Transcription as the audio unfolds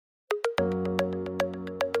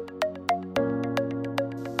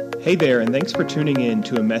Hey there, and thanks for tuning in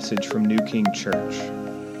to a message from New King Church.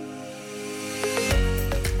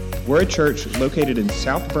 We're a church located in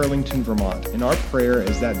South Burlington, Vermont, and our prayer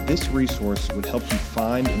is that this resource would help you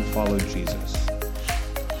find and follow Jesus.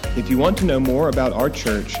 If you want to know more about our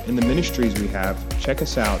church and the ministries we have, check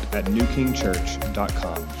us out at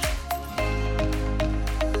newkingchurch.com.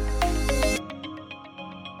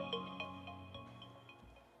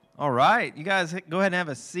 All right, you guys go ahead and have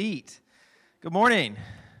a seat. Good morning.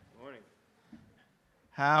 Good morning.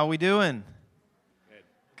 How are we doing?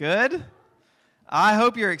 Good? I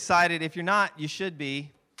hope you're excited. If you're not, you should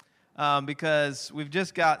be, because we've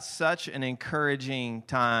just got such an encouraging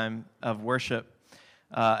time of worship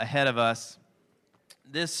ahead of us.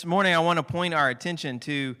 This morning, I want to point our attention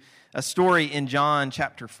to a story in John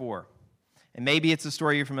chapter 4. And maybe it's a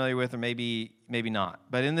story you're familiar with, or maybe not.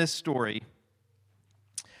 But in this story,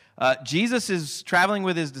 Jesus is traveling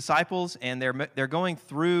with his disciples, and they're going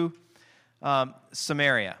through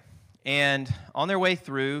Samaria. And on their way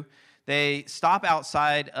through, they stop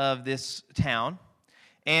outside of this town,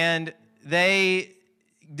 and they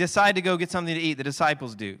decide to go get something to eat. The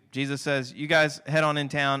disciples do. Jesus says, you guys head on in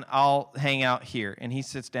town, I'll hang out here. And he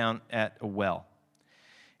sits down at a well.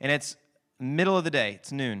 And it's middle of the day,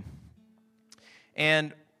 it's noon.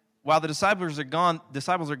 And while the disciples are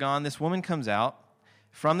gone, this woman comes out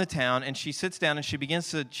from the town, and she sits down and she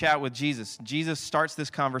begins to chat with Jesus. Jesus starts this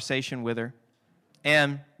conversation with her,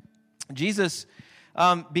 and Jesus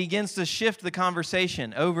begins to shift the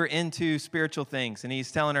conversation over into spiritual things. And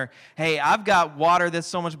he's telling her, hey, I've got water that's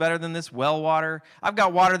so much better than this well water. I've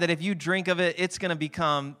got water that if you drink of it, it's going to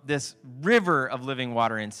become this river of living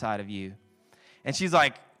water inside of you. And she's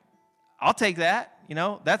like, I'll take that.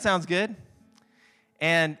 That sounds good.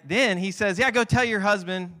 And then he says, yeah, go tell your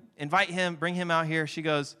husband, invite him, bring him out here. She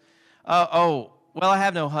goes, well, I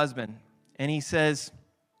have no husband. And he says,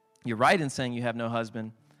 you're right in saying you have no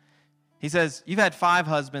husband. He says, you've had 5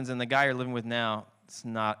 husbands, and the guy you're living with now, it's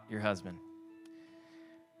not your husband.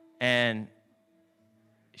 And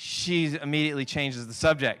she immediately changes the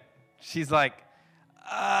subject. She's like,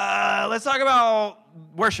 let's talk about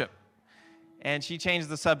worship. And she changes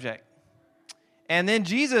the subject. And then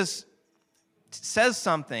Jesus says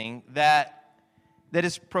something that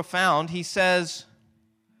is profound. He says,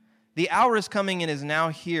 the hour is coming and is now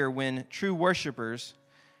here when true worshipers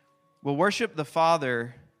will worship the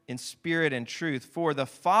Father in spirit and truth, for the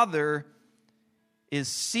Father is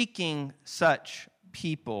seeking such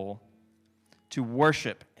people to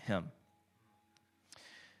worship him.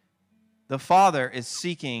 The Father is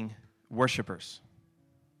seeking worshipers,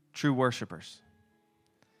 true worshipers.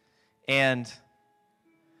 And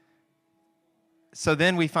so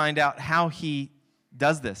then we find out how he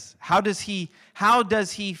does this. How does he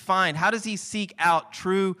seek out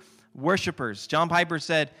true worshipers? John Piper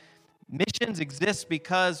said, missions exist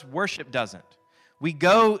because worship doesn't. We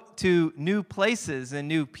go to new places and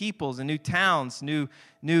new peoples and new towns, new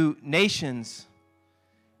nations,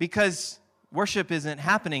 because worship isn't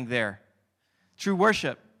happening there. True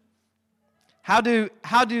worship. How do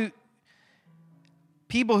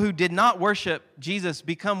people who did not worship Jesus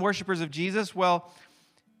become worshipers of Jesus? Well,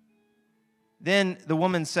 then the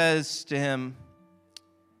woman says to him,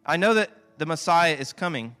 I know that the Messiah is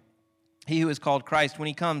coming, he who is called Christ. When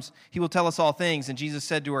he comes, he will tell us all things. And Jesus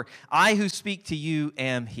said to her, I who speak to you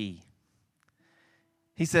am he.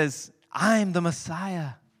 He says, I'm the Messiah.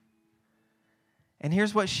 And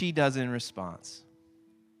here's what she does in response.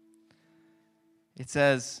 It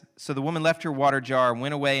says, so the woman left her water jar and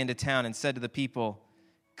went away into town and said to the people,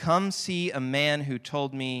 come see a man who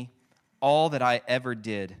told me all that I ever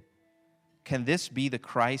did. Can this be the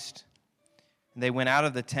Christ? And they went out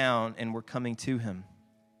of the town and were coming to him.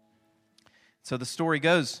 So the story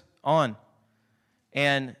goes on,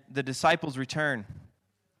 and the disciples return.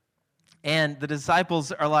 And the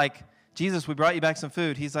disciples are like, Jesus, we brought you back some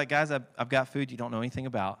food. He's like, guys, I've got food you don't know anything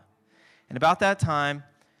about. And about that time,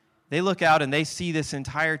 they look out and they see this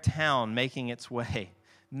entire town making its way.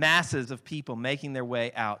 Masses of people making their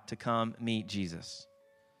way out to come meet Jesus.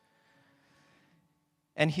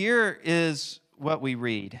 And here is what we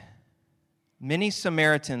read. Many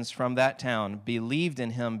Samaritans from that town believed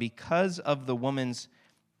in him because of the woman's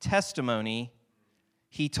testimony.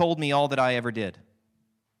 He told me all that I ever did.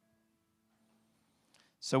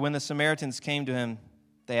 So when the Samaritans came to him,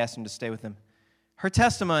 they asked him to stay with them. Her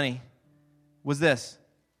testimony was this.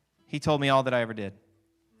 He told me all that I ever did.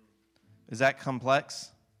 Is that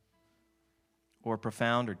complex or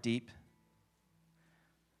profound or deep?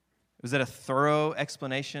 Was it a thorough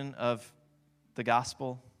explanation of the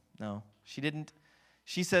gospel? No. She didn't.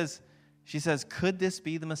 She says, could this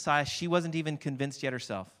be the Messiah? She wasn't even convinced yet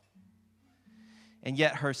herself. And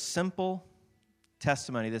yet her simple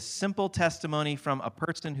testimony, this simple testimony from a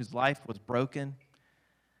person whose life was broken,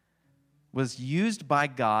 was used by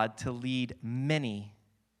God to lead many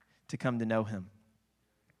to come to know him.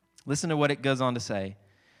 Listen to what it goes on to say.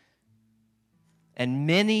 And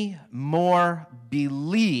many more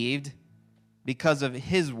believed because of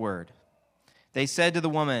his word. They said to the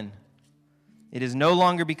woman, "It is no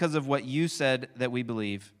longer because of what you said that we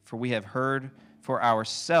believe, for we have heard for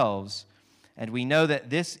ourselves, and we know that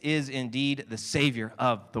this is indeed the Savior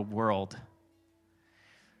of the world."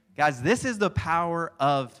 Guys, this is the power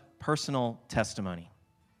of personal testimony.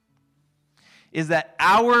 Is that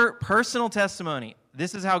our personal testimony,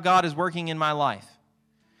 this is how God is working in my life,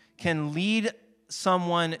 can lead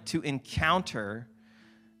someone to encounter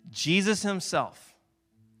Jesus himself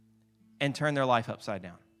and turn their life upside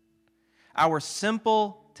down. Our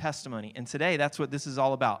simple testimony. And today, that's what this is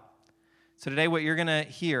all about. So today, what you're going to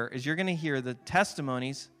hear is you're going to hear the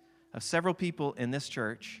testimonies of several people in this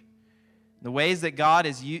church, the ways that God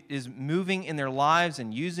is moving in their lives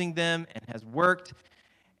and using them and has worked.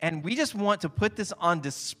 And we just want to put this on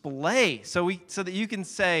display so that you can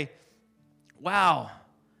say, wow,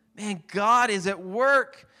 man, God is at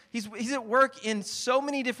work. He's at work in so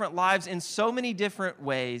many different lives, in so many different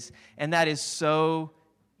ways, and that is so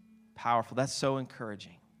powerful. That's so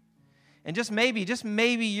encouraging. And just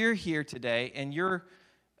maybe you're here today and you're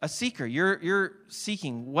a seeker. You're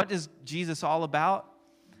seeking, what is Jesus all about?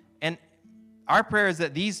 And our prayer is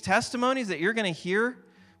that these testimonies that you're going to hear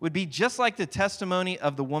would be just like the testimony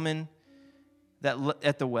of the woman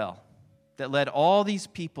at the well that led all these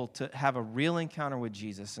people to have a real encounter with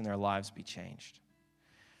Jesus and their lives be changed.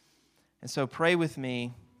 And so pray with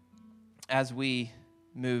me as we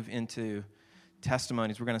move into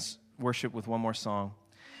testimonies. We're going to worship with one more song.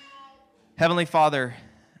 Heavenly Father,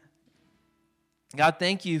 God,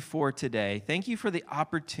 thank you for today. Thank you for the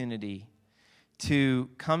opportunity to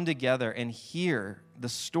come together and hear the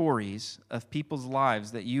stories of people's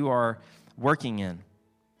lives that you are working in.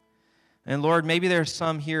 And Lord, maybe there's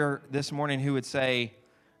some here this morning who would say,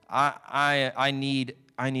 I need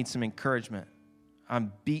some encouragement.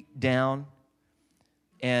 I'm beat down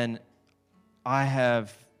and I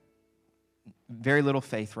have very little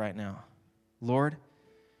faith right now. Lord,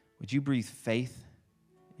 would you breathe faith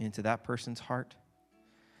into that person's heart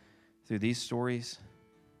through these stories?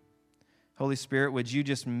 Holy Spirit, would you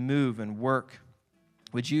just move and work?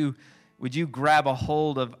 Would you grab a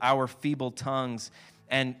hold of our feeble tongues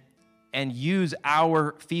and use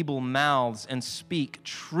our feeble mouths and speak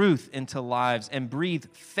truth into lives and breathe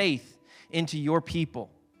faith into your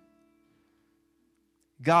people?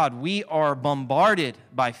 God, we are bombarded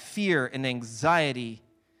by fear and anxiety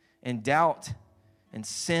and doubt and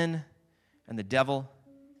sin and the devil.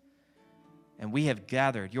 And we have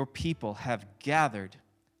gathered, your people have gathered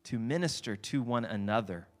to minister to one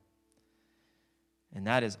another. And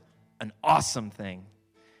that is an awesome thing.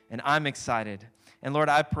 And I'm excited. And Lord,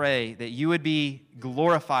 I pray that you would be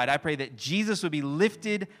glorified. I pray that Jesus would be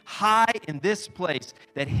lifted high in this place,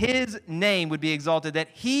 that his name would be exalted, that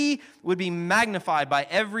he would be magnified by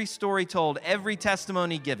every story told, every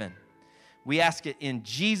testimony given. We ask it in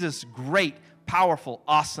Jesus' great, powerful,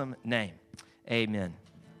 awesome name. Amen.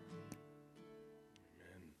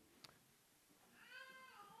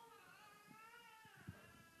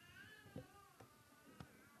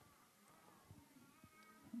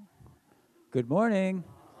 Good morning.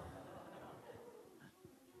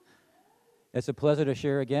 It's a pleasure to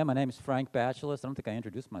share again. My name is Frank Bachelis. I don't think I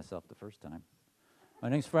introduced myself the first time. My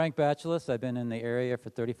name is Frank Bachelis. I've been in the area for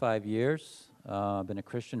 35 years. I've been a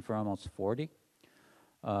Christian for almost 40.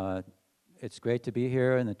 It's great to be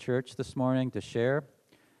here in the church this morning to share.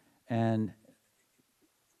 And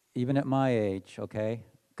even at my age, okay,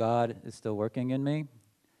 God is still working in me,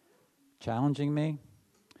 challenging me.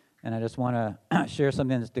 And I just want to share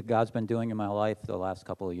something that God's been doing in my life the last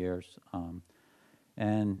couple of years.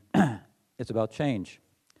 And it's about change.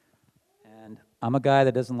 And I'm a guy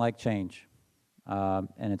that doesn't like change.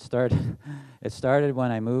 And it started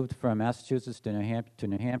when I moved from Massachusetts to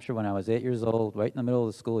New Hampshire when I was 8 years old, right in the middle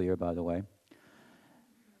of the school year, by the way.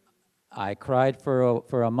 I cried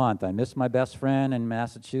for a month. I missed my best friend in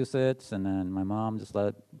Massachusetts, and then my mom just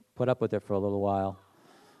put up with it for a little while.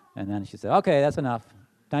 And then she said, okay, that's enough.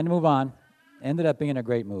 Time to move on. Ended up being a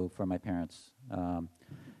great move for my parents.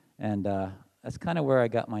 And that's kind of where I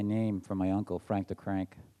got my name from my uncle, Frank the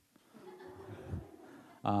Crank.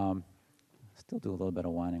 Still do a little bit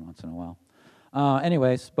of whining once in a while.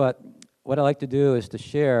 Anyways, but what I like to do is to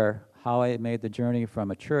share how I made the journey from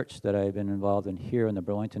a church that I had been involved in here in the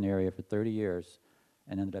Burlington area for 30 years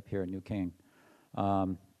and ended up here in New King.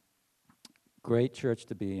 great church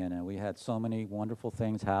to be in, and we had so many wonderful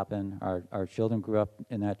things happen. Our children grew up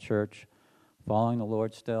in that church, following the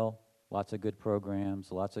Lord still. Lots of good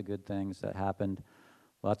programs, lots of good things that happened,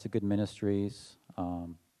 lots of good ministries,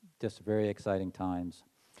 just very exciting times.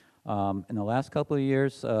 In the last couple of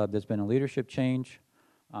years, there's been a leadership change,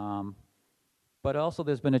 but also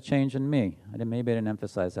there's been a change in me. Maybe I didn't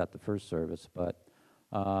emphasize that the first service, but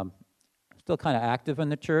still kind of active in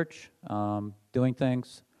the church, doing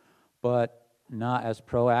things, but not as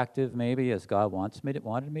proactive maybe as God wanted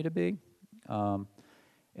me to be,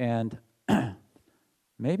 and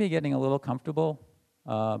maybe getting a little comfortable.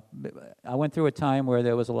 I went through a time where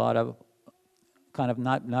there was a lot of kind of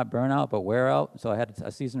not burnout but wear out, so I had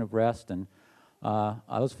a season of rest, and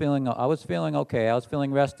I was feeling okay. I was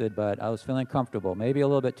feeling rested, but I was feeling comfortable, maybe a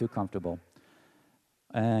little bit too comfortable.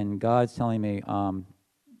 And God's telling me,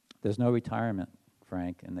 there's no retirement,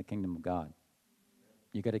 Frank, in the kingdom of God.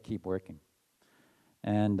 You got to keep working.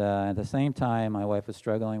 And at the same time, my wife was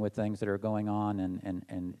struggling with things that are going on,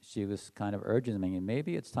 and she was kind of urging me,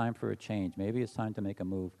 maybe it's time for a change. Maybe it's time to make a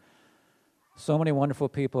move. So many wonderful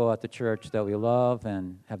people at the church that we love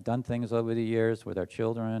and have done things over the years with our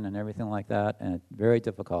children and everything like that, and it's very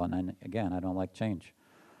difficult. And again, I don't like change.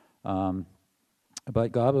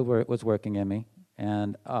 But God was working in me,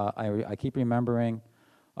 and I keep remembering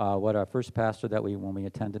what our first pastor when we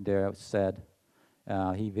attended there said.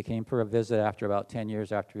 He came for a visit after about 10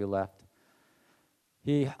 years after we left.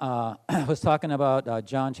 He was talking about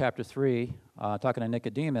John chapter 3, talking to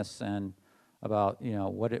Nicodemus, and about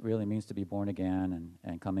what it really means to be born again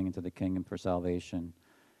and coming into the kingdom for salvation.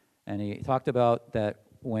 And he talked about that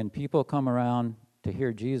when people come around to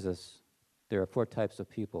hear Jesus, there are 4 types of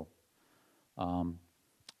people.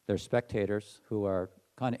 There's spectators who are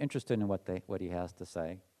kind of interested in what he has to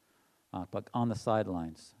say, but on the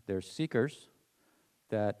sidelines. There's seekers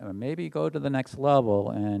that maybe go to the next level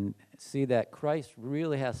and see that Christ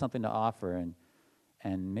really has something to offer,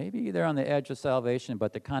 and maybe they're on the edge of salvation,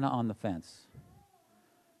 but they're kind of on the fence.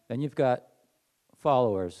 Then you've got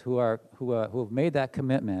followers who have made that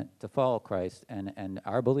commitment to follow Christ and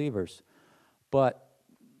are believers, but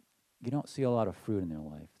you don't see a lot of fruit in their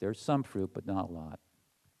life. There's some fruit, but not a lot.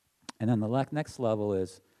 And then the next level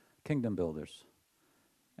is kingdom builders.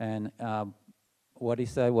 And what he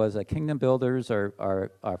said was that kingdom builders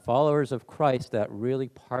are followers of Christ that really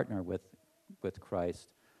partner with Christ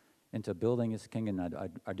into building his kingdom,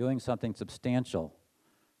 are doing something substantial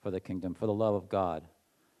for the kingdom, for the love of God.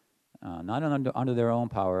 Not under their own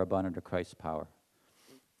power, but under Christ's power.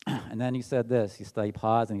 And then he said this, he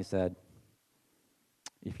paused and he said,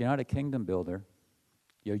 if you're not a kingdom builder,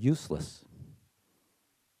 you're useless.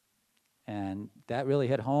 And that really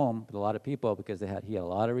hit home with a lot of people because he had a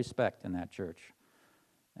lot of respect in that church.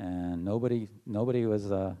 And nobody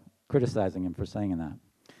was criticizing him for saying that.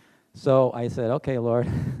 So I said, okay, Lord,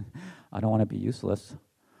 I don't want to be useless.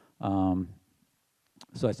 So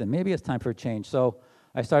I said, maybe it's time for a change. So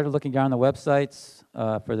I started looking down the websites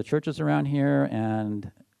for the churches around here,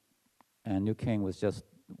 and New King was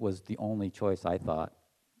the only choice I thought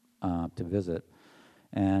to visit.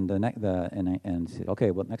 And said,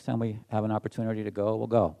 okay, well, next time we have an opportunity to go, we'll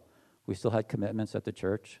go. We still had commitments at the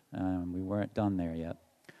church, and we weren't done there yet.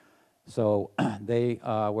 So they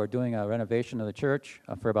were doing a renovation of the church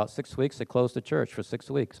for about 6 weeks. They closed the church for 6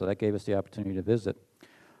 weeks, so that gave us the opportunity to visit.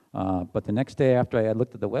 But the next day after I had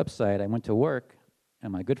looked at the website, I went to work,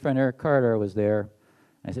 and my good friend Eric Carter was there.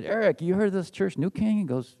 I said, Eric, you heard of this church, New King? He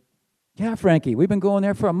goes, yeah, Frankie, we've been going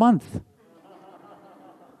there for a month.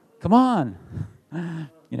 Come on.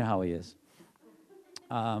 You know how he is.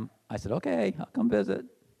 I said, okay, I'll come visit.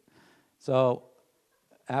 So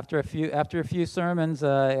after a few sermons,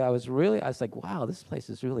 I was like, wow, this place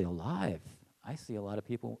is really alive. I see a lot of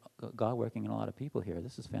people, God working in a lot of people here.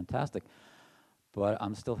 This is fantastic. But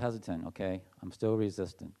I'm still hesitant, okay? I'm still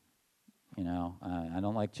resistant. I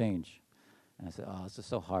don't like change. And I said, oh, this is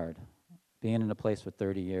so hard. Being in a place for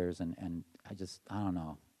 30 years, and I don't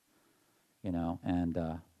know. And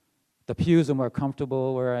the pews are more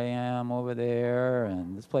comfortable where I am over there,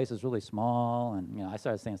 and this place is really small, and I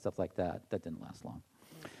started saying stuff like that. That didn't last long.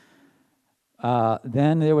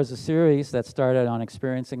 Then there was a series that started on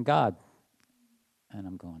experiencing God, and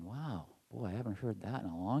I'm going, wow, boy, I haven't heard that in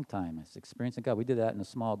a long time. It's experiencing God. We did that in a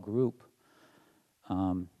small group.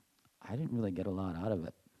 I didn't really get a lot out of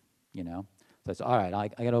it, So I said, all right, I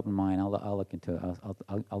got an open mind. I'll look into it.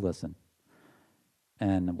 I'll listen.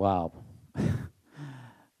 And wow.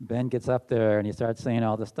 Ben gets up there and he starts saying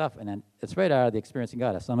all this stuff, and then it's right out of the experiencing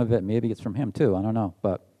God. Some of it, maybe it's from him too, I don't know.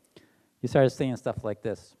 But he started saying stuff like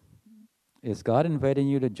this. Is God inviting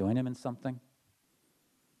you to join him in something?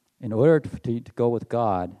 In order to go with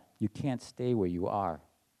God, you can't stay where you are.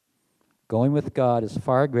 Going with God is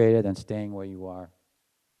far greater than staying where you are.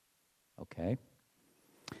 Okay?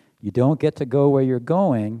 You don't get to go where you're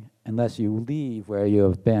going unless you leave where you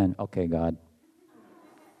have been. Okay, God.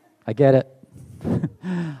 I get it.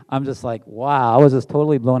 I'm just like, wow. I was just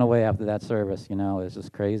totally blown away after that service, you know. It was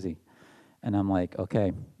just crazy. And I'm like,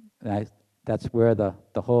 okay. That's where the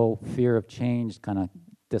whole fear of change kind of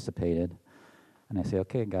dissipated. And I say,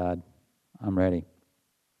 okay, God, I'm ready.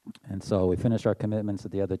 And so we finished our commitments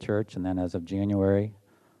at the other church, and then as of January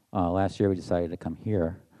last year, we decided to come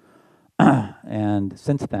here. And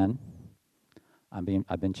since then, I've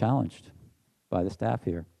been challenged by the staff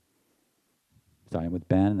here, starting with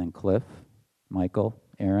Ben, and then Cliff, Michael,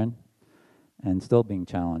 Aaron, and still being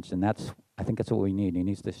challenged. And I think that's what we need. We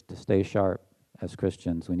need to stay sharp as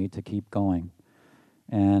Christians. We need to keep going.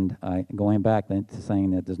 And going back then to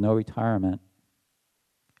saying that there's no retirement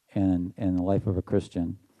in the life of a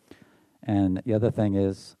Christian. And the other thing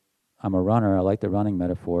is, I'm a runner. I like the running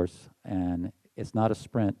metaphors, and it's not a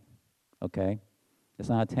sprint, okay? It's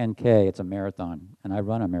not a 10K, it's a marathon. And I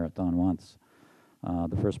run a marathon once,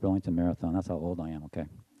 the first Burlington Marathon. That's how old I am, okay?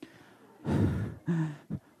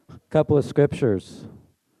 A couple of scriptures.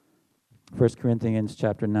 1 Corinthians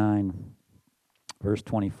chapter 9, verse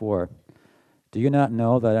 24. Do you not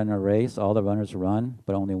know that in a race all the runners run,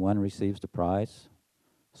 but only one receives the prize?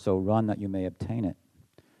 So run that you may obtain it.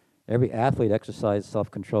 Every athlete exercises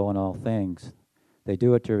self-control in all things. They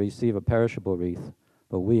do it to receive a perishable wreath,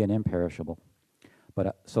 but we an imperishable.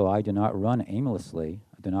 So I do not run aimlessly.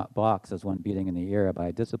 I do not box as one beating in the air, but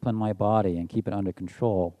I discipline my body and keep it under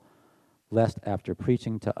control, lest after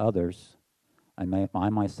preaching to others, I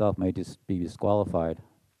myself may be disqualified,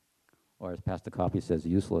 or as Pastor Coffey says,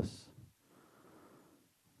 useless.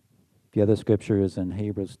 The other scripture is in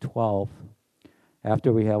Hebrews 12.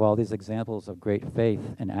 After we have all these examples of great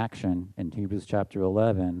faith in action in Hebrews chapter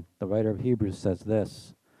 11, the writer of Hebrews says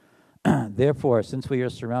this, Therefore, since we are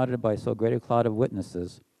surrounded by so great a cloud of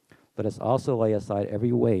witnesses, let us also lay aside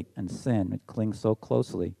every weight and sin that clings so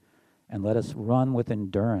closely, and let us run with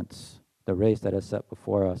endurance the race that is set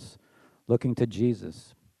before us, looking to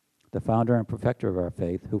Jesus, the founder and perfecter of our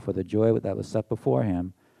faith, who for the joy that was set before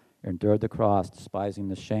him endured the cross, despising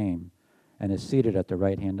the shame, and is seated at the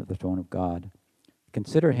right hand of the throne of God.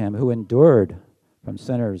 Consider him who endured from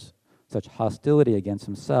sinners such hostility against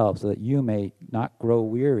himself, so that you may not grow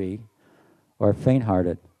weary or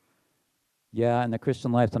faint-hearted. Yeah, in the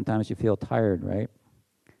Christian life, sometimes you feel tired, right?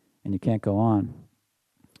 And you can't go on.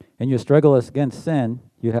 In your struggle against sin,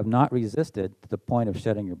 you have not resisted to the point of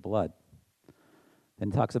shedding your blood.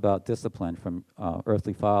 Then he talks about discipline from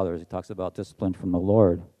earthly fathers. He talks about discipline from the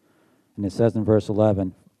Lord. And it says in verse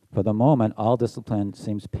 11, For the moment, all discipline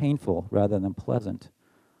seems painful rather than pleasant,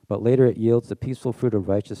 but later it yields the peaceful fruit of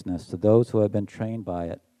righteousness to those who have been trained by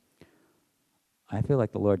it. I feel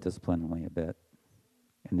like the Lord disciplined me a bit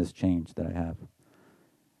in this change that I have.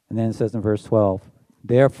 And then it says in verse 12,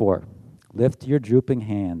 Therefore, lift your drooping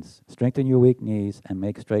hands, strengthen your weak knees, and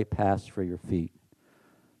make straight paths for your feet,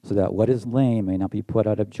 so that what is lame may not be put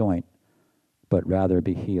out of joint, but rather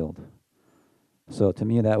be healed. So to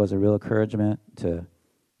me, that was a real encouragement to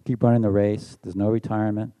keep running the race. There's no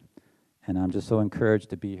retirement, and I'm just so encouraged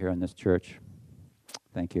to be here in this church.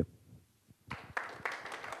 Thank you.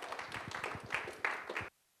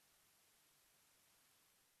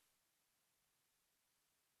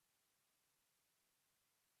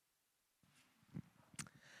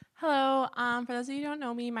 Hello. For those of you who don't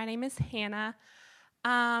know me, my name is Hannah,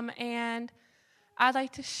 and I'd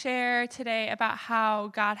like to share today about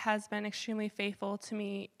how God has been extremely faithful to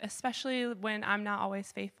me, especially when I'm not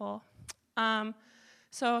always faithful.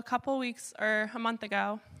 So a couple weeks or a month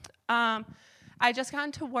ago, I just got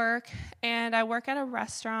into work, and I work at a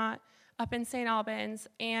restaurant up in St. Albans,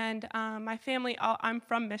 and my family, I'm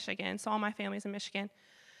from Michigan, so all my family's in Michigan.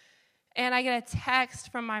 And I get a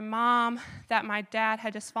text from my mom that my dad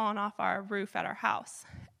had just fallen off our roof at our house.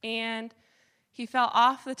 And he fell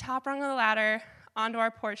off the top rung of the ladder onto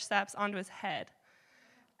our porch steps, onto his head.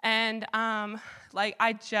 And,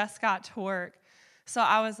 I just got to work. So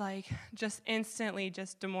I was, just instantly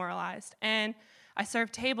just demoralized. And I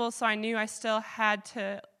served tables, so I knew I still had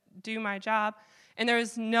to do my job. And there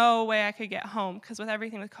was no way I could get home, because with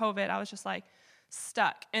everything with COVID, I was just,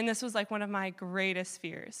 stuck. And this was one of my greatest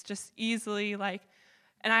fears, just easily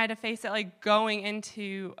and I had to face it going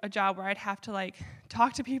into a job where I'd have to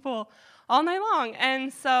talk to people all night long.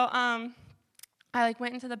 And so I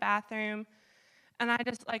went into the bathroom, and I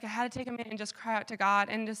just I had to take a minute and just cry out to God,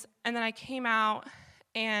 and then I came out,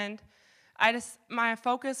 and my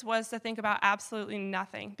focus was to think about absolutely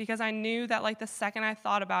nothing, because I knew that like the second I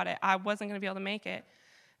thought about it, I wasn't going to be able to make it.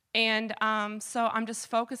 And so I'm just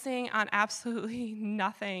focusing on absolutely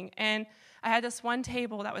nothing. And I had this one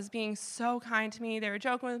table that was being so kind to me. They were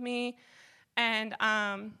joking with me. And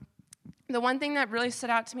the one thing that really stood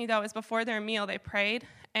out to me, though, is before their meal, they prayed.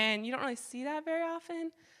 And you don't really see that very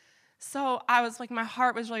often. So I was like, my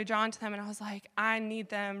heart was really drawn to them. And I was like, I need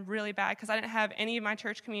them really bad, because I didn't have any of my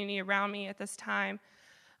church community around me at this time.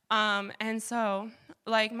 And so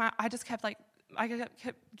like I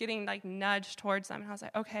kept getting like nudged towards them. And I was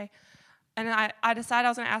like, okay. And I decided I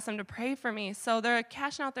was going to ask them to pray for me. So they're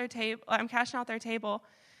cashing out their table. I'm cashing out their table.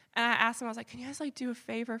 And I asked them, I was like, can you guys like do a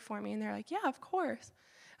favor for me? And they're like, yeah, of course.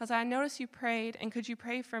 I was like, I noticed you prayed, and could you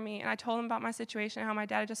pray for me? And I told them about my situation, how my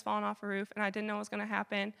dad had just fallen off a roof, and I didn't know what was going to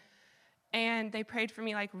happen. And they prayed for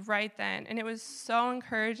me like right then. And it was so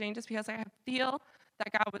encouraging, just because I feel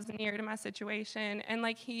that God was near to my situation. And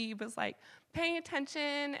like he was like paying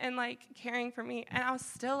attention and like caring for me. And I was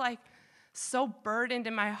still like so burdened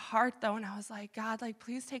in my heart though. And I was like, God, like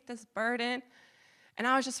please take this burden. And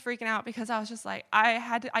I was just freaking out, because I was just like,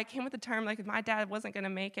 I came with the term like my dad wasn't going to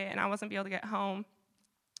make it and I wasn't be able to get home.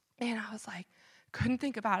 And I was like, couldn't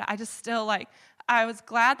think about it. I just still like, I was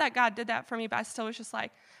glad that God did that for me, but I still was just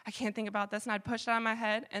like, I can't think about this. And I'd push it out of my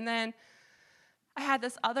head. And then I had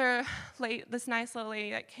this nice little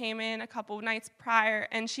lady that came in a couple of nights prior,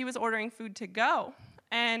 and she was ordering food to go.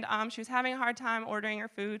 And she was having a hard time ordering her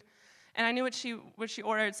food. And I knew what she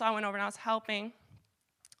ordered, so I went over and I was helping.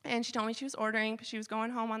 And she told me she was ordering, but she was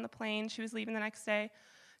going home on the plane. She was leaving the next day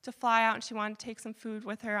to fly out, and she wanted to take some food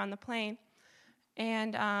with her on the plane.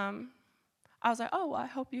 And I was like, oh, well, I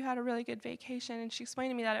hope you had a really good vacation. And she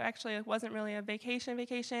explained to me that it actually wasn't really a vacation,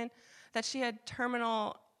 that she had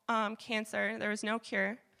terminal cancer. There was no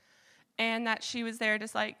cure. And that she was there to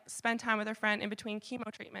like spend time with her friend in between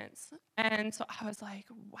chemo treatments. And so I was like,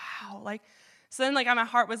 wow. So then my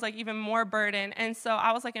heart was like even more burdened. And so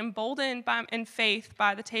I was like emboldened in faith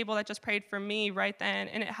by the table that just prayed for me right then.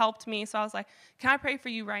 And it helped me. So I was like, can I pray for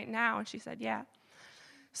you right now? And she said, yeah.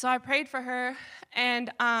 So I prayed for her. And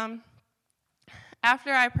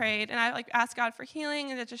after I prayed, and I asked God for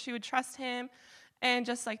healing and that she would trust him and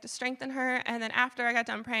just to strengthen her. And then after I got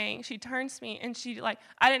done praying, she turns to me and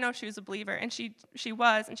I didn't know if she was a believer, and she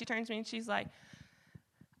was, and she turns to me and she's like,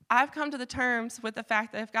 I've come to the terms with the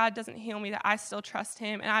fact that if God doesn't heal me, that I still trust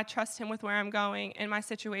him, and I trust him with where I'm going in my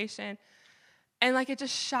situation. And it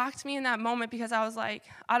just shocked me in that moment, because I was like,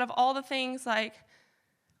 out of all the things,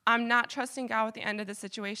 I'm not trusting God with the end of the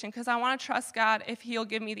situation, because I want to trust God if he'll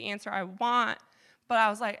give me the answer I want. But I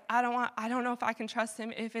was like, I don't know if I can trust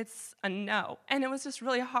him if it's a no. And it was just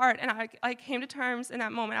really hard. And I came to terms in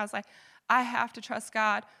that moment. I was like, I have to trust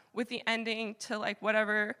God with the ending to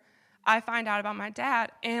whatever I find out about my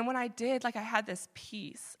dad. And when I did, I had this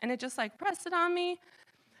peace, and it just rested on me.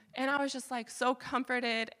 And I was just so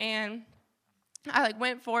comforted. And I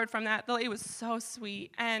went forward from that. The lady was so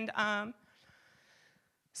sweet. And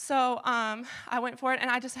so I went for it, and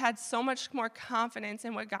I just had so much more confidence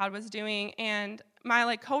in what God was doing. And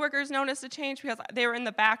my coworkers noticed a change, because they were in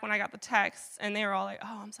the back when I got the texts, and they were all like,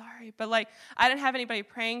 "Oh, I'm sorry," but I didn't have anybody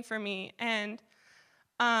praying for me, and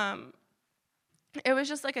it was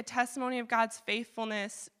just a testimony of God's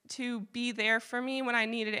faithfulness to be there for me when I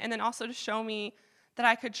needed it, and then also to show me that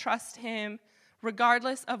I could trust him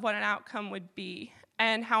regardless of what an outcome would be.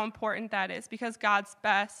 And how important that is, because God's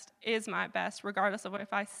best is my best, regardless of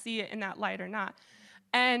if I see it in that light or not.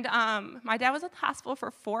 And my dad was at the hospital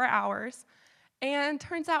for 4 hours, and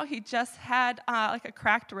turns out he just had a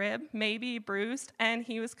cracked rib, maybe bruised, and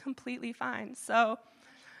he was completely fine. So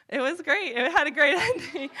it was great. It had a great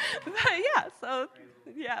ending. But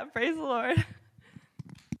praise the Lord.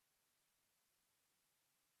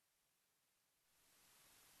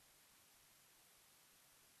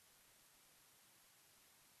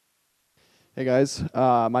 Hey guys,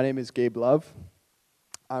 my name is Gabe Love.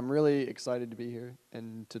 I'm really excited to be here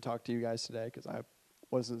and to talk to you guys today, because I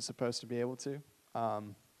wasn't supposed to be able to.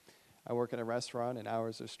 I work in a restaurant and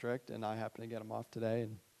hours are strict, and I happen to get them off today,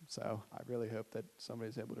 and so I really hope that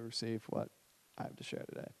somebody's able to receive what I have to share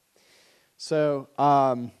today. So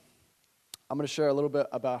I'm going to share a little bit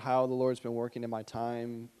about how the Lord's been working in my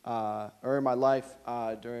time, or in my life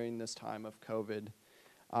during this time of COVID.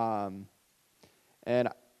 And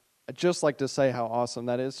I'd just like to say how awesome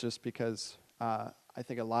that is, just because I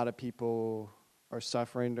think a lot of people are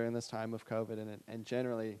suffering during this time of COVID, and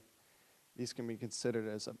generally, this can be considered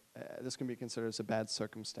as a bad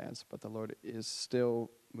circumstance. But the Lord is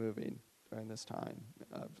still moving during this time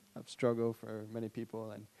of struggle for many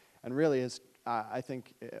people, and really has I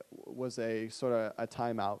think it was a sort of a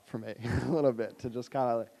timeout for me a little bit to just kind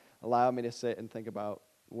of allow me to sit and think about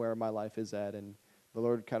where my life is at, and the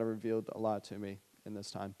Lord kind of revealed a lot to me in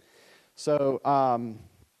this time. So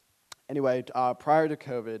anyway, prior to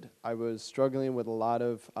COVID, I was struggling with a lot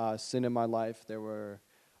of sin in my life. There were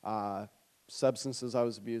substances I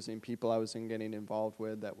was abusing, people I was getting involved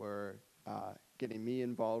with that were getting me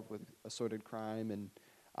involved with assorted crime, and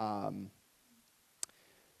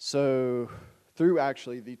so through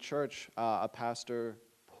actually the church, a pastor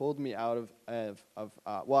pulled me out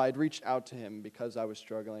well, I'd reached out to him because I was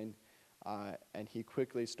struggling, and he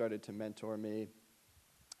quickly started to mentor me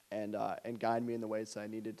and guide me in the ways that I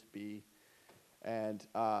needed to be, and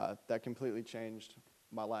that completely changed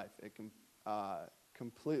my life. It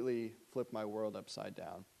completely flipped my world upside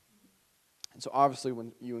down. And so obviously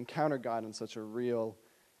when you encounter God in such a real,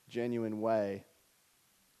 genuine way,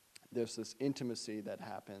 there's this intimacy that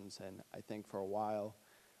happens, and I think for a while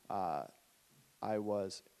I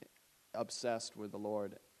was obsessed with the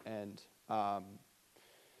Lord, and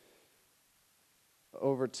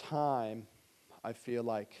over time I feel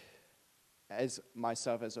like as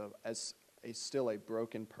still a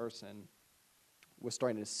broken person was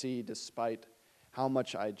starting to see, despite how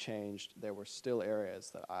much I'd changed, there were still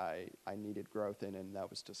areas that I needed growth in, and that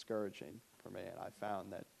was discouraging for me, and I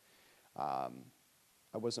found that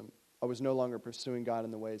I was no longer pursuing God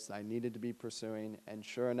in the ways that I needed to be pursuing, and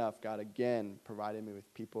sure enough, God again provided me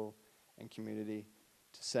with people and community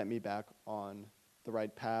to set me back on the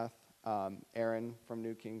right path. Aaron from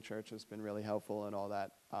New King Church has been really helpful in all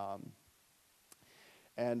that.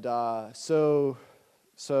 So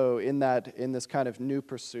in this kind of new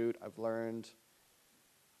pursuit, I've learned,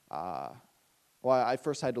 well, I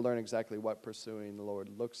first had to learn exactly what pursuing the Lord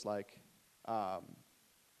looks like.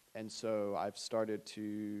 And so I've started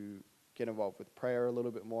to get involved with prayer a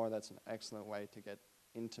little bit more. That's an excellent way to get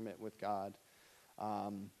intimate with God.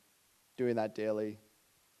 Doing that daily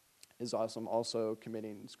is awesome. Also,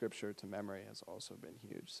 committing Scripture to memory has also been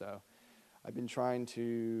huge. So I've been trying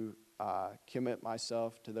to commit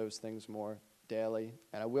myself to those things more daily.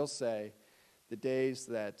 And I will say, the days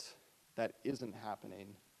that isn't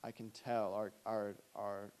happening, I can tell are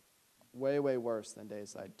way, way worse than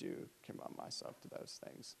days I do commit myself to those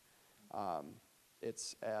things.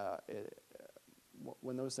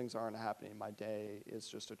 When those things aren't happening, my day is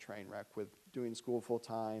just a train wreck with doing school full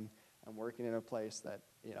time and working in a place that,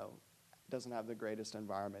 doesn't have the greatest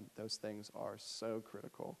environment. Those things are so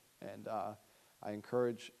critical. And I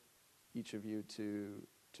encourage each of you to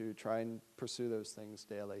try and pursue those things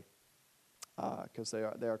daily, because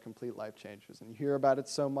they are complete life changers. And you hear about it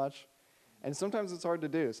so much, and sometimes it's hard to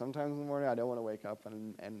do. Sometimes in the morning I don't want to wake up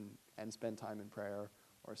and spend time in prayer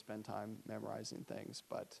or spend time memorizing things.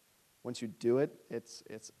 But once you do it, it's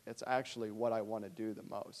actually what I want to do the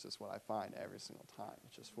most. Is what I find every single time.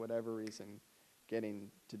 It's just for whatever reason, getting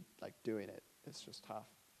to doing it, it's just tough.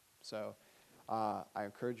 So I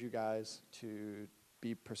encourage you guys to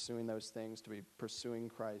be pursuing those things, to be pursuing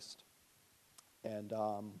Christ, and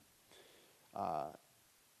I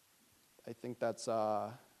think that's.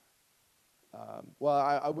 Well,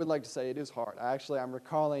 I would like to say it is hard. I'm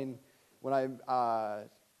recalling when I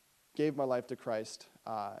gave my life to Christ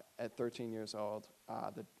at 13 years old.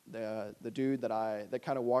 The dude that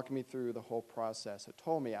kind of walked me through the whole process had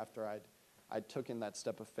told me after I'd taken that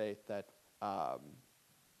step of faith that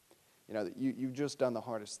that you've just done the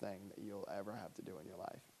hardest thing that you'll ever have to do in your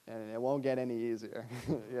life, and it won't get any easier,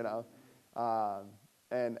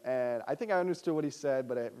 And I think I understood what he said,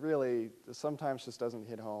 but it really sometimes just doesn't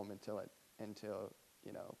hit home until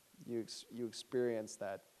you experience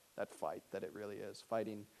that fight that it really is,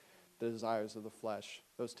 fighting the desires of the flesh,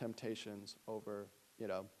 those temptations over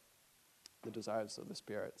the desires of the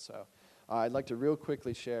Spirit. So I'd like to real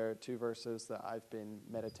quickly share two verses that I've been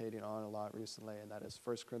meditating on a lot recently, and that is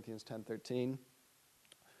 1 Corinthians 10:13,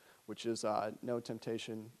 which is, no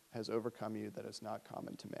temptation has overcome you that is not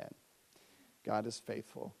common to man. God is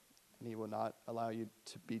faithful, and he will not allow you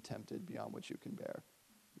to be tempted beyond what you can bear.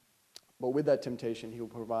 But with that temptation, he will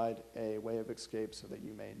provide a way of escape so that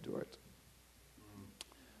you may endure it.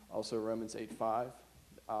 Also Romans 8:5,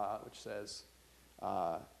 which says,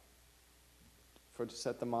 for to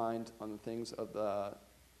set the mind on the things of the,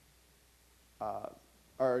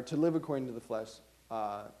 or to live according to the flesh,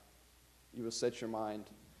 you will set your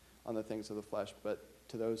mind on the things of the flesh, but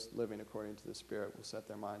to those living according to the Spirit will set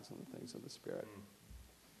their minds on the things of the Spirit.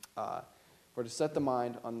 For to set the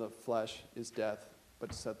mind on the flesh is death,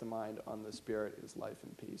 but to set the mind on the Spirit is life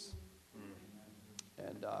and peace.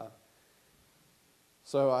 And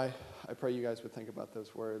so I pray you guys would think about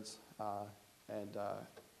those words and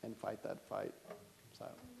and fight that fight. So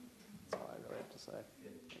that's all I really have to say.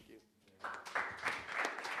 Thank you.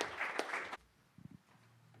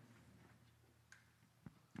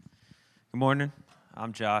 Good morning.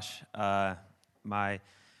 I'm Josh. My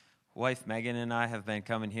wife Megan and I have been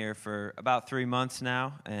coming here for about 3 months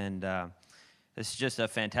now, and this is just a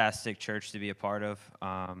fantastic church to be a part of.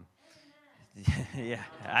 Yeah,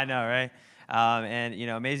 I know, right? And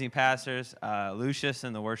amazing pastors. Lucius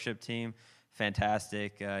and the worship team,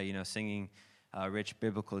 fantastic. Singing rich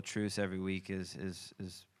biblical truths every week is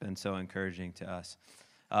been so encouraging to us.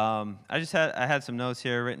 I had some notes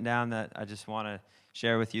here written down that I just want to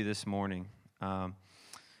share with you this morning.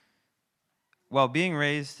 Well, being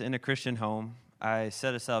raised in a Christian home, I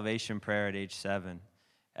said a salvation prayer at age 7.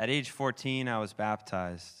 At age 14, I was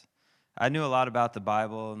baptized. I knew a lot about the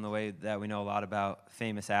Bible in the way that we know a lot about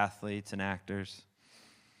famous athletes and actors.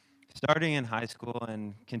 Starting in high school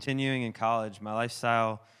and continuing in college, my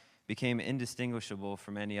lifestyle became indistinguishable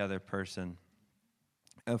from any other person,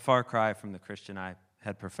 a far cry from the Christian I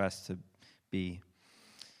had professed to be.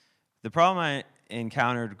 The problem I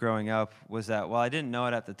encountered growing up was that while I didn't know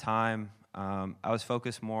it at the time, I was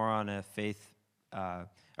focused more on a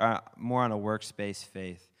works-based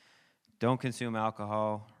faith. Don't consume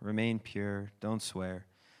alcohol, remain pure, don't swear.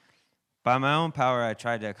 By my own power, I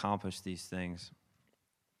tried to accomplish these things.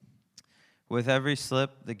 With every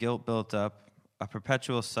slip, the guilt built up, a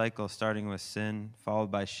perpetual cycle starting with sin,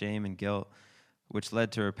 followed by shame and guilt, which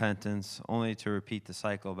led to repentance, only to repeat the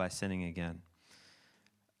cycle by sinning again.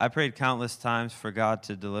 I prayed countless times for God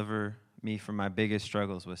to deliver me from my biggest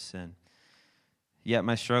struggles with sin. Yet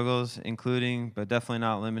my struggles, including but definitely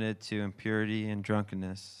not limited to impurity and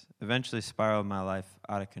drunkenness, eventually spiraled my life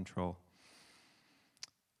out of control.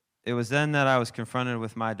 It was then that I was confronted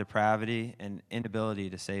with my depravity and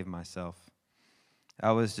inability to save myself.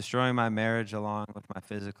 I was destroying my marriage along with my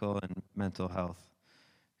physical and mental health.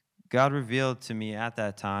 God revealed to me at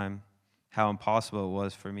that time how impossible it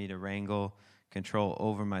was for me to wrangle control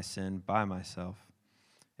over my sin by myself.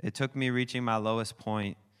 It took me reaching my lowest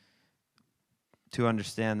point to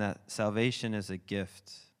understand that salvation is a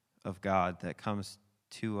gift of God that comes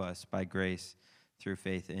to us by grace through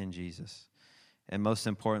faith in Jesus. And most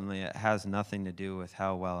importantly, it has nothing to do with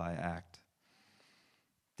how well I act.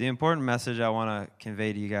 The important message I want to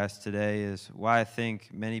convey to you guys today is why I think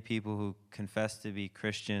many people who confess to be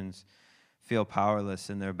Christians feel powerless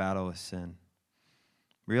in their battle with sin.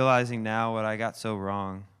 Realizing now what I got so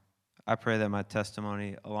wrong, I pray that my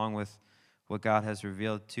testimony, along with what God has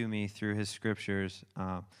revealed to me through his scriptures,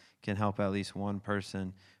 can help at least one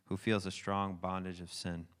person who feels a strong bondage of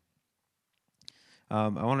sin. I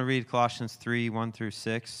want to read Colossians 3, 1 through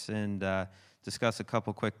 6, and discuss a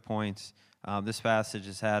couple quick points. This passage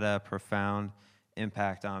has had a profound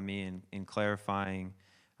impact on me in clarifying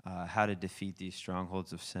how to defeat these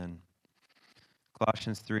strongholds of sin.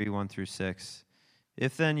 Colossians 3, 1 through 6.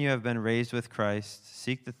 If then you have been raised with Christ,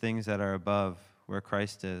 seek the things that are above, where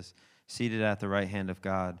Christ is, seated at the right hand of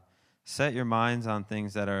God. Set your minds on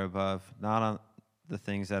things that are above, not on the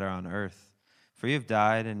things that are on earth. For you have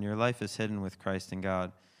died, and your life is hidden with Christ in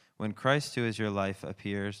God. When Christ, who is your life,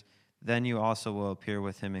 appears, then you also will appear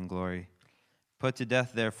with him in glory. Put to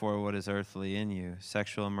death, therefore, what is earthly in you,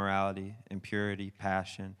 sexual immorality, impurity,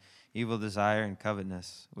 passion, evil desire, and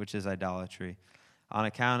covetousness, which is idolatry. On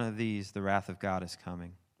account of these, the wrath of God is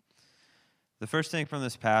coming. The first thing from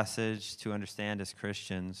this passage to understand as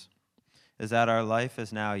Christians is that our life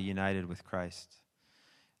is now united with Christ.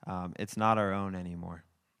 It's not our own anymore.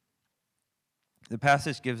 The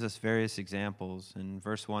passage gives us various examples. In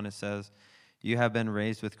verse 1, it says, you have been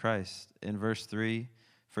raised with Christ. In verse 3,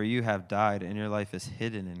 for you have died, and your life is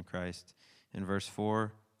hidden in Christ. In verse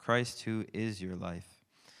 4, Christ who is your life.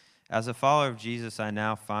 As a follower of Jesus, I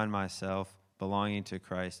now find myself belonging to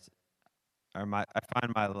Christ, I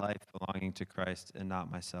find my life belonging to Christ and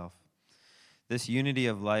not myself. This unity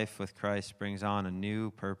of life with Christ brings on a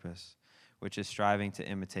new purpose, which is striving to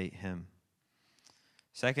imitate him.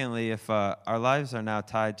 Secondly, if our lives are now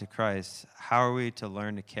tied to Christ, how are we to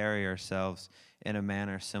learn to carry ourselves in a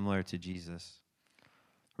manner similar to Jesus?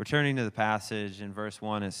 Returning to the passage, in verse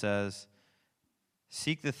 1, it says,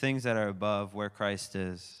 seek the things that are above where Christ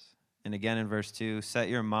is. And again in verse 2, set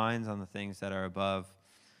your minds on the things that are above,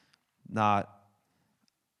 not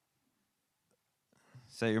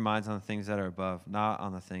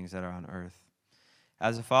on the things that are on earth.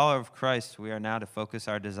 As a follower of Christ, we are now to focus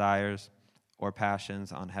our desires or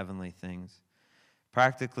passions on heavenly things.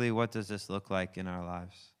 Practically, what does this look like in our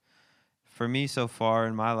lives? For me, so far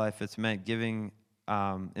in my life, it's meant giving,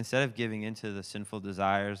 instead of giving into the sinful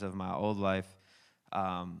desires of my old life,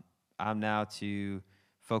 I'm now to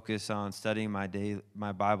focus on studying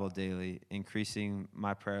my Bible daily, increasing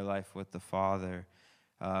my prayer life with the Father,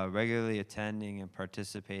 regularly attending and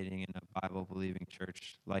participating in a Bible-believing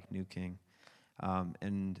church like New King,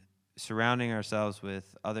 and surrounding ourselves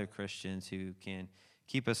with other Christians who can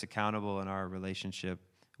keep us accountable in our relationship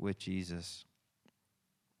with Jesus.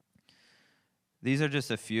 These are just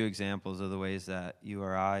a few examples of the ways that you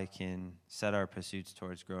or I can set our pursuits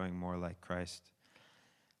towards growing more like Christ.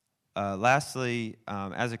 Lastly,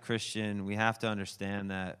 as a Christian, we have to understand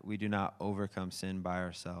that we do not overcome sin by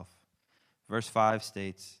ourselves. Verse 5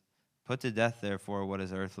 states, "Put to death, therefore, what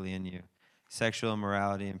is earthly in you, sexual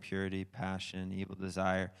immorality, impurity, passion, evil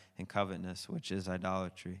desire, and covetousness, which is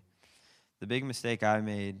idolatry." The big mistake I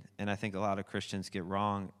made, and I think a lot of Christians get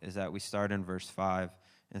wrong, is that we start in verse 5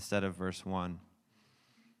 instead of verse 1.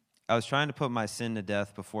 I was trying to put my sin to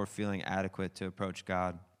death before feeling adequate to approach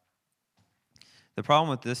God. The problem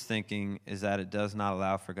with this thinking is that it does not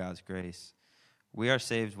allow for God's grace. We are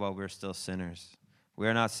saved while we're still sinners. We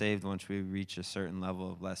are not saved once we reach a certain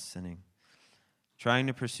level of less sinning. Trying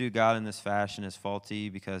to pursue God in this fashion is faulty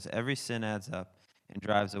because every sin adds up and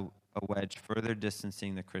drives a wedge further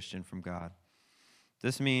distancing the Christian from God.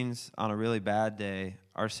 This means on a really bad day,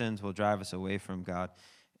 our sins will drive us away from God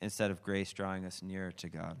instead of grace drawing us nearer to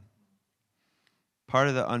God. Part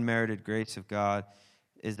of the unmerited grace of God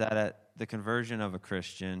is that at the conversion of a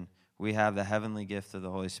Christian, we have the heavenly gift of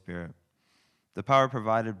the Holy Spirit. The power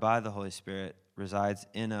provided by the Holy Spirit resides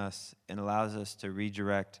in us and allows us to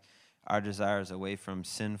redirect our desires away from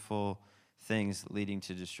sinful things leading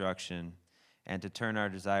to destruction and to turn our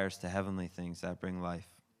desires to heavenly things that bring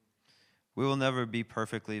life. We will never be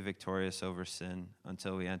perfectly victorious over sin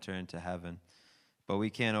until we enter into heaven, but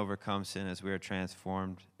we can overcome sin as we are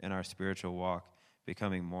transformed in our spiritual walk,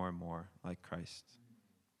 becoming more and more like Christ.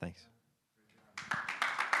 Thanks.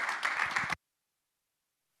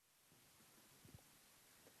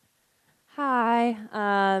 Hi,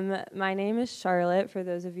 my name is Charlotte, for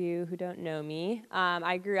those of you who don't know me.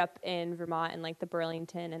 I grew up in Vermont in like the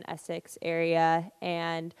Burlington and Essex area,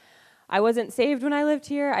 and I wasn't saved when I lived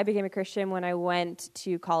here. I became a Christian when I went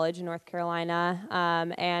to college in North Carolina,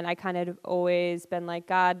 and I kind of always been like,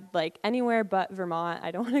 God, like anywhere but Vermont. I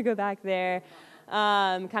don't want to go back there.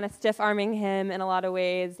 Kind of stiff-arming him in a lot of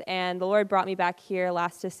ways, and the Lord brought me back here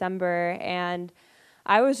last December, and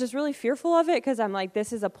I was just really fearful of it because I'm like,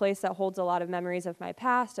 this is a place that holds a lot of memories of my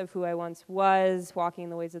past, of who I once was, walking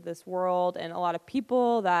the ways of this world, and a lot of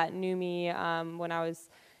people that knew me when I was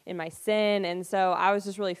in my sin. And so I was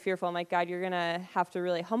just really fearful. I'm like, God, you're going to have to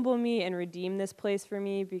really humble me and redeem this place for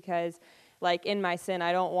me because, like, in my sin,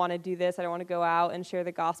 I don't want to do this. I don't want to go out and share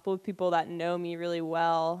the gospel with people that know me really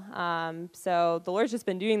well. So the Lord's just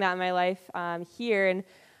been doing that in my life here. And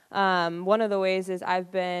one of the ways is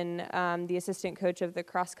I've been the assistant coach of the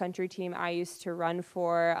cross-country team I used to run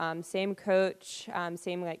for. Same coach,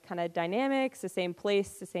 same like kind of dynamics, the same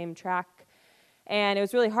place, the same track. And it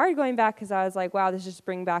was really hard going back because I was like, wow, this just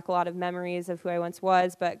brings back a lot of memories of who I once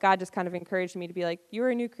was. But God just kind of encouraged me to be like, you are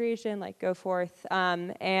a new creation, like go forth.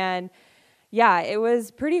 And yeah, it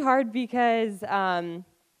was pretty hard because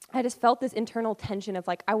I just felt this internal tension of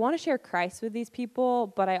like, I want to share Christ with these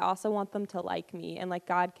people, but I also want them to like me. And like,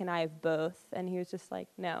 God, can I have both? And he was just like,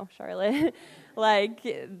 no, Charlotte,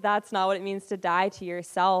 like, that's not what it means to die to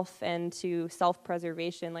yourself and to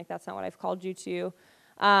self-preservation. Like, that's not what I've called you to.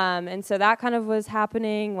 And so that kind of was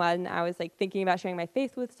happening when I was like thinking about sharing my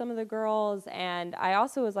faith with some of the girls. And I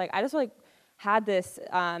also was like, I just like had this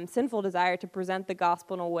sinful desire to present the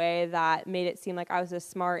gospel in a way that made it seem like I was a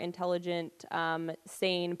smart, intelligent,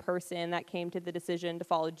 sane person that came to the decision to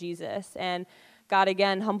follow Jesus. And God,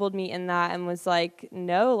 again, humbled me in that and was like,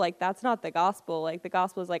 no, like, that's not the gospel. Like, the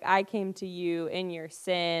gospel is like, I came to you in your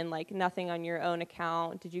sin, like, nothing on your own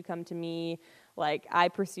account. Did you come to me? Like, I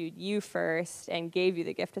pursued you first and gave you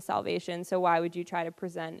the gift of salvation. So why would you try to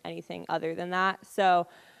present anything other than that? So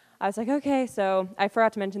I was like, okay, so I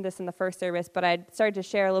forgot to mention this in the first service, but I started to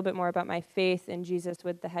share a little bit more about my faith in Jesus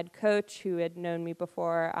with the head coach who had known me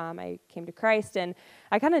before I came to Christ. And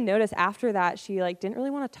I kind of noticed after that she like didn't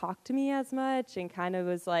really want to talk to me as much and kind of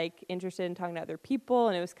was like interested in talking to other people.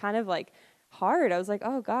 And it was kind of like hard. I was like,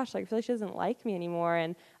 oh gosh, like I feel like she doesn't like me anymore.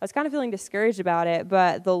 And I was kind of feeling discouraged about it.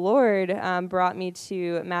 But the Lord brought me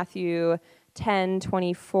to Matthew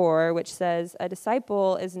 10:24, which says, a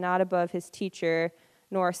disciple is not above his teacher,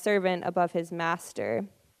 nor a servant above his master.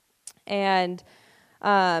 And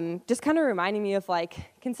just kind of reminding me of,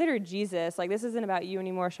 like, consider Jesus. Like, this isn't about you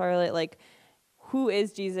anymore, Charlotte. Like, who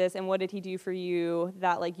is Jesus and what did he do for you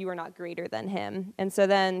that, like, you are not greater than him? And so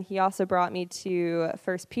then he also brought me to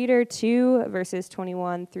 1 Peter 2, verses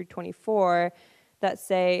 21 through 24, that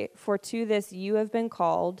say, "For to this you have been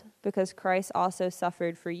called, because Christ also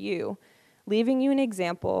suffered for you, leaving you an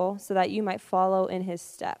example so that you might follow in his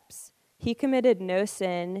steps. He committed no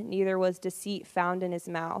sin, neither was deceit found in his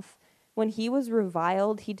mouth. When he was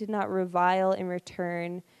reviled, he did not revile in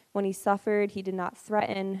return. When he suffered, he did not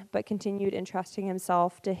threaten, but continued entrusting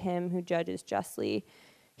himself to him who judges justly.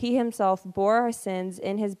 He himself bore our sins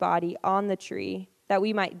in his body on the tree, that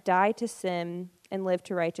we might die to sin and live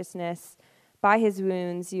to righteousness. By his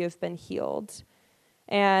wounds you have been healed."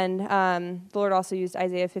 And the Lord also used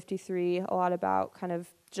Isaiah 53 a lot about kind of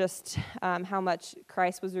just how much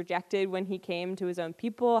Christ was rejected when he came to his own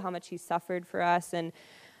people, how much he suffered for us, and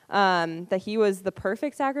that he was the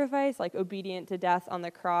perfect sacrifice, like obedient to death on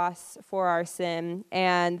the cross for our sin,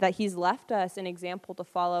 and that he's left us an example to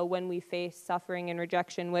follow when we face suffering and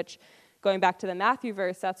rejection, which, going back to the Matthew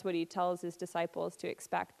verse, that's what he tells his disciples to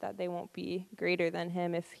expect, that they won't be greater than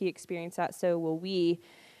him. If he experienced that, so will we.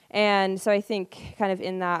 And so I think kind of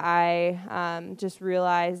in that, I just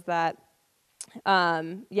realized that,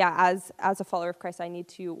 as a follower of Christ, I need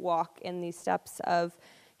to walk in these steps of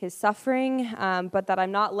his suffering, but that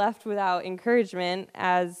I'm not left without encouragement,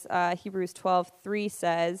 as Hebrews 12:3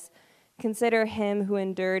 says, "Consider him who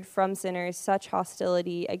endured from sinners such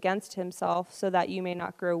hostility against himself, so that you may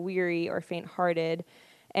not grow weary or faint-hearted."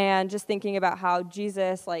 And just thinking about how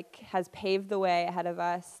Jesus has paved the way ahead of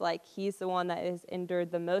us, he's the one that has endured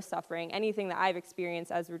the most suffering. Anything that I've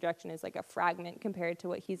experienced as rejection is like a fragment compared to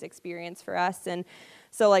what he's experienced for us. And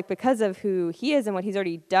so because of who he is and what he's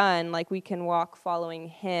already done, we can walk following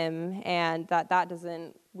him, and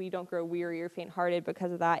we don't grow weary or faint-hearted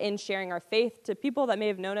because of that, in sharing our faith to people that may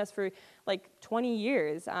have known us for 20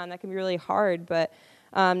 years. That can be really hard, but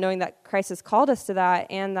knowing that Christ has called us to that,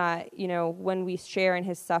 and that, when we share in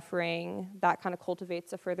his suffering, that kind of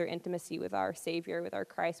cultivates a further intimacy with our Savior, with our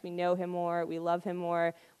Christ. We know him more, we love him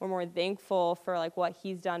more, we're more thankful for what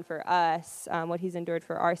he's done for us, what he's endured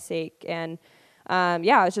for our sake. And I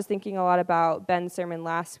was just thinking a lot about Ben's sermon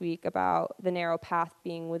last week about the narrow path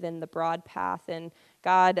being within the broad path. And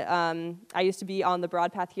God, I used to be on the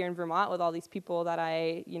broad path here in Vermont with all these people that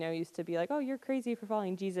I, used to be like, "Oh, you're crazy for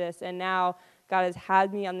following Jesus." And now God has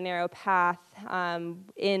had me on the narrow path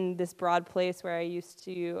in this broad place where I used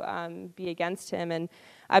to be against him. And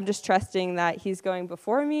I'm just trusting that he's going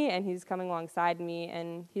before me and he's coming alongside me.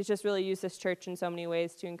 And he's just really used this church in so many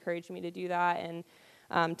ways to encourage me to do that, and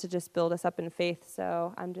to just build us up in faith.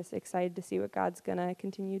 So I'm just excited to see what God's going to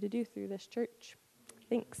continue to do through this church.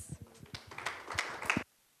 Thanks.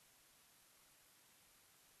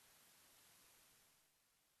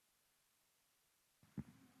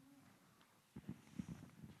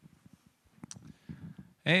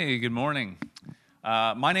 Hey, good morning.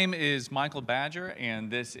 My name is Michael Badger,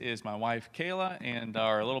 and this is my wife, Kayla, and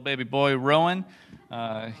our little baby boy, Rowan.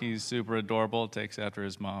 He's super adorable, takes after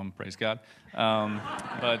his mom, praise God.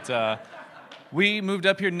 But we moved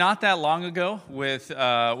up here not that long ago with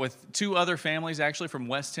two other families, actually, from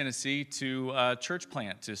West Tennessee to church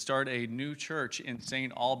plant, to start a new church in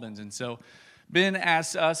St. Albans. And so Ben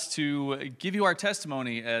asked us to give you our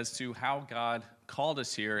testimony as to how God called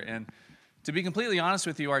us here. And to be completely honest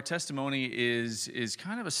with you, our testimony is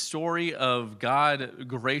kind of a story of God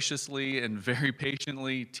graciously and very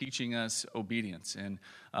patiently teaching us obedience, and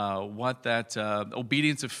what that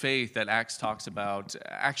obedience of faith that Acts talks about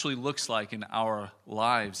actually looks like in our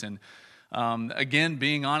lives. And again,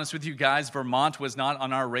 being honest with you guys, Vermont was not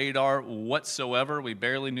on our radar whatsoever. We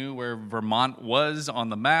barely knew where Vermont was on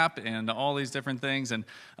the map and all these different things.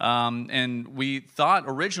 And we thought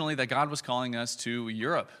originally that God was calling us to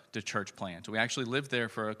Europe to church plant. We actually lived there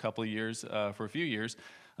for a few years,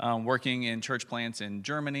 working in church plants in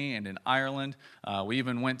Germany and in Ireland. We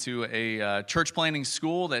even went to a church planting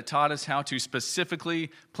school that taught us how to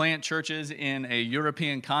specifically plant churches in a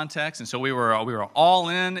European context. And so we were all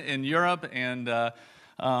in Europe, and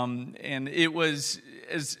it was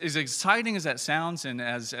as exciting as that sounds, and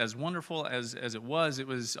as wonderful as it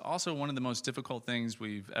was also one of the most difficult things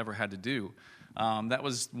we've ever had to do. That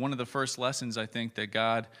was one of the first lessons, I think, that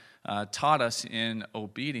God taught us in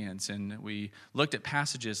obedience. And we looked at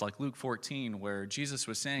passages like Luke 14, where Jesus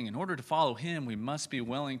was saying, in order to follow him, we must be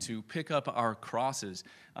willing to pick up our crosses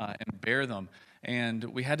and bear them. And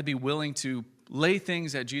we had to be willing to lay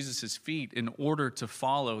things at Jesus' feet in order to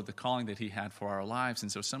follow the calling that he had for our lives.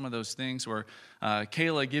 And so some of those things were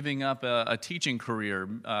Kayla giving up a teaching career,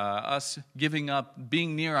 us giving up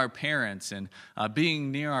being near our parents, and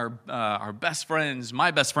being near our best friends, my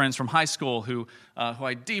best friends from high school, who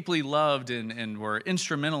I deeply loved and were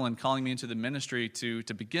instrumental in calling me into the ministry to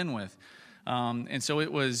begin with. And so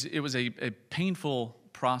it was a painful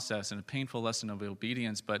process and a painful lesson of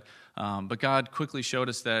obedience, but God quickly showed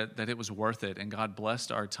us that it was worth it, and God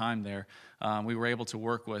blessed our time there. We were able to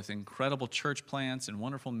work with incredible church plants and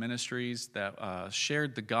wonderful ministries that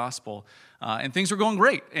shared the gospel, and things were going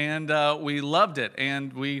great, and we loved it,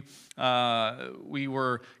 and we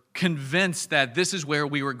were convinced that this is where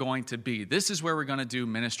we were going to be. This is where we're going to do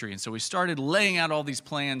ministry. And so we started laying out all these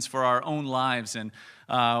plans for our own lives. And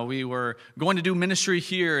we were going to do ministry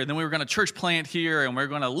here, and then we were going to church plant here, and we were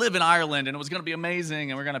going to live in Ireland, and it was going to be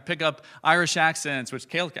amazing, and we're going to pick up Irish accents, which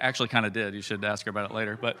Kayla actually kind of did. You should ask her about it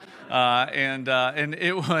later. But and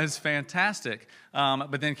it was fantastic.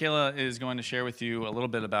 But then Kayla is going to share with you a little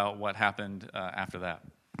bit about what happened after that.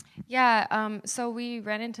 Yeah, so we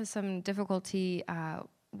ran into some difficulty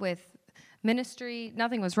with ministry.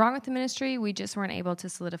 Nothing was wrong with the ministry. We just weren't able to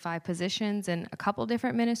solidify positions in a couple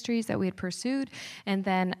different ministries that we had pursued. And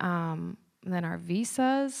then our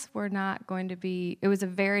visas were not going to be, it was a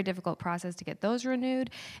very difficult process to get those renewed.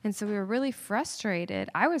 And so we were really frustrated.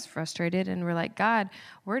 I was frustrated, and we're like, God,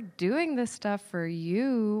 we're doing this stuff for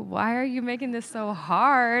you. Why are you making this so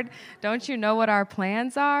hard? Don't you know what our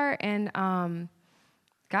plans are? And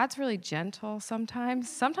God's really gentle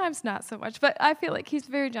sometimes not so much, but I feel like he's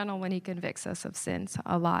very gentle when he convicts us of sins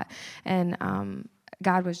a lot. And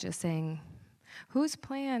God was just saying, whose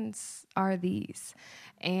plans are these?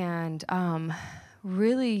 And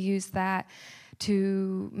really used that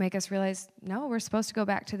to make us realize, no, we're supposed to go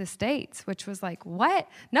back to the States, which was like, what?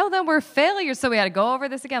 No, then we're failures. So we had to go over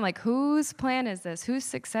this again. Like, whose plan is this? Whose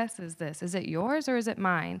success is this? Is it yours or is it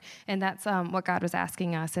mine? And that's what God was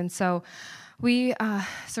asking us. And so we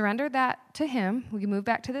surrendered that to him. We moved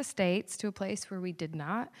back to the States, to a place where we did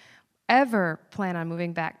not ever plan on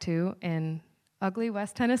moving back to in ugly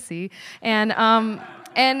West Tennessee.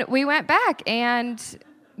 And we went back, and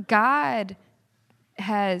God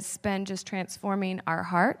has been just transforming our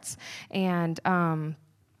hearts. And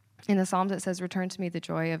in the Psalms it says, return to me the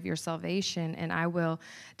joy of your salvation, and I will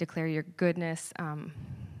declare your goodness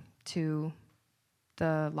to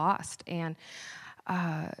the lost. And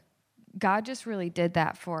God just really did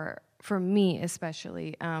that for me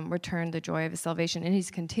especially, return the joy of his salvation. And he's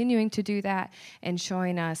continuing to do that and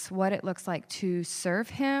showing us what it looks like to serve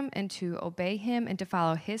him and to obey him and to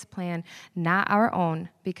follow his plan, not our own,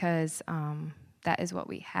 because that is what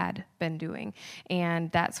we had been doing.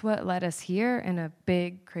 And that's what led us here in a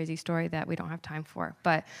big, crazy story that we don't have time for.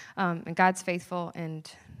 But and God's faithful,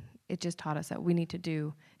 and it just taught us that we need to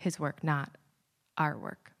do his work, not our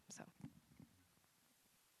work. So.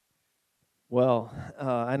 Well,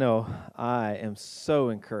 I know I am so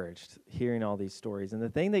encouraged hearing all these stories. And the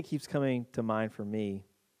thing that keeps coming to mind for me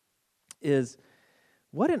is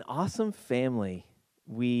what an awesome family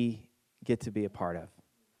we get to be a part of.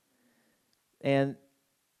 And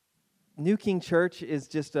New King Church is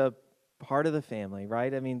just a part of the family,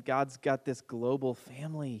 right? I mean, God's got this global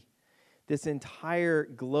family, this entire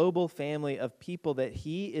global family of people that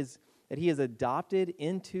he has adopted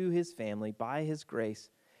into his family by his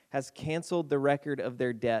grace, has canceled the record of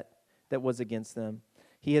their debt that was against them.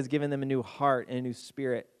 He has given them a new heart and a new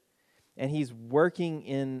spirit, and he's working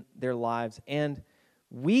in their lives. And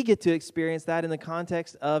we get to experience that in the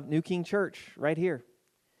context of New King Church right here.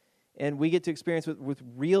 And we get to experience with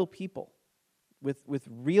real people, with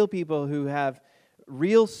real people who have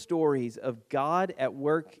real stories of God at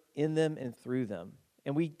work in them and through them.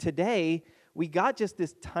 And today, we got just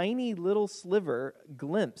this tiny little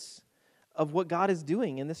glimpse of what God is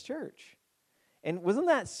doing in this church. And wasn't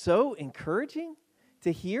that so encouraging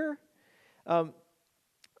to hear?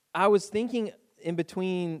 I was thinking in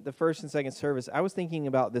between the first and second service, I was thinking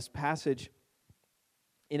about this passage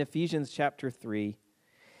in Ephesians chapter 3.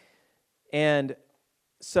 And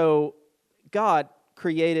so God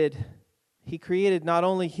created not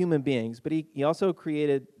only human beings, but he also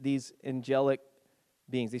created these angelic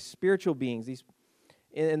beings, these spiritual beings.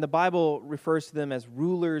 And the Bible refers to them as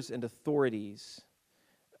rulers and authorities.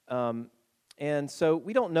 And so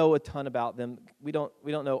we don't know a ton about them. We don't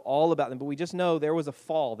know all about them, but we just know there was a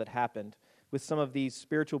fall that happened with some of these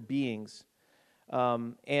spiritual beings.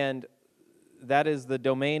 And that is the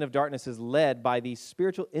domain of darkness is led by these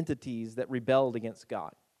spiritual entities that rebelled against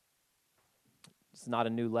God. It's not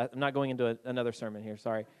a new I'm not going into another sermon here,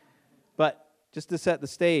 sorry. But just to set the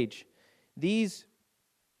stage, these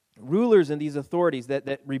rulers and these authorities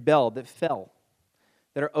that rebelled, that fell,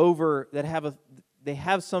 that are over, they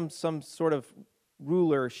have some sort of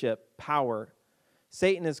rulership, power.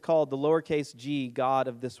 Satan is called the lowercase g, God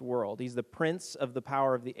of this world. He's the prince of the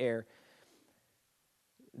power of the air.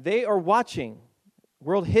 They are watching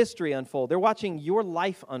world history unfold. They're watching your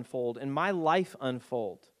life unfold and my life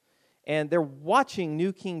unfold. and they're watching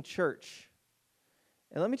New King Church.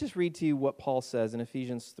 And let me just read to you what Paul says in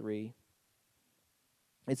Ephesians 3.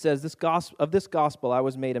 It says, of this gospel I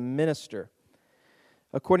was made a minister,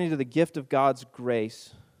 according to the gift of God's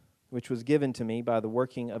grace, which was given to me by the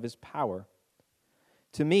working of his power.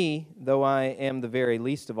 To me, though I am the very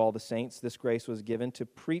least of all the saints, this grace was given to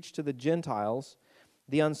preach to the Gentiles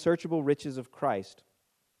the unsearchable riches of Christ,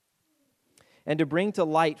 and to bring to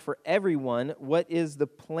light for everyone what is the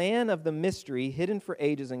plan of the mystery hidden for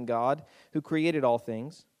ages in God, who created all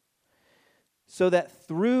things, so that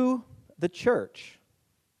through the church,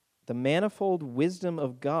 the manifold wisdom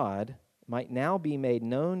of God might now be made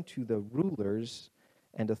known to the rulers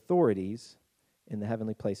and authorities in the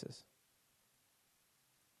heavenly places.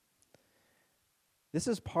 This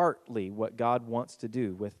is partly what God wants to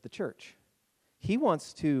do with the church. He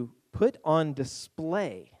wants to put on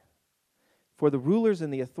display for the rulers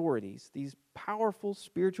and the authorities these powerful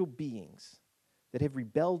spiritual beings that have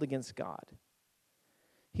rebelled against God.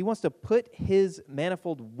 He wants to put his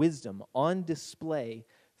manifold wisdom on display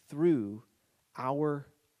through our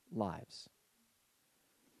lives.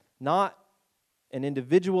 Not an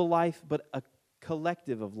individual life, but a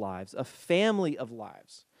collective of lives, a family of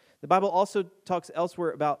lives. The Bible also talks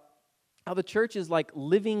elsewhere about how the church is like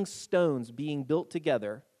living stones being built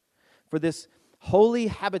together for this holy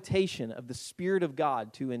habitation of the Spirit of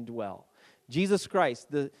God to indwell. Jesus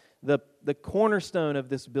Christ, the cornerstone of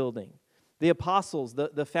this building. The apostles,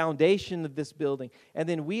 the foundation of this building. And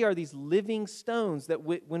then we are these living stones that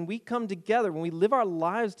when we come together, when we live our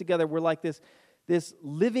lives together, we're like this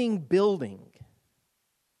living building.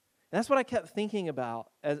 And that's what I kept thinking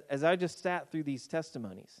about as I just sat through these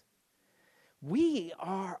testimonies. We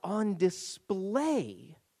are on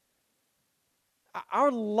display.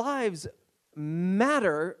 Our lives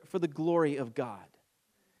matter for the glory of God.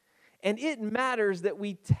 And it matters that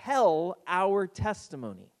we tell our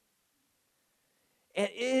testimony. And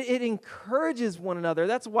it encourages one another.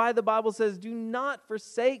 That's why the Bible says, do not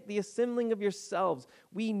forsake the assembling of yourselves.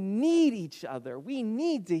 We need each other. We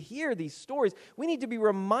need to hear these stories. We need to be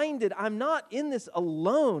reminded, I'm not in this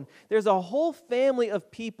alone. There's a whole family of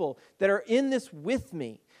people that are in this with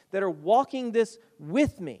me, that are walking this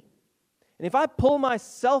with me. And if I pull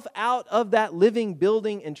myself out of that living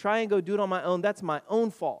building and try and go do it on my own, that's my own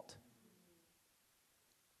fault.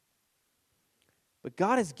 But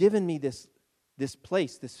God has given me this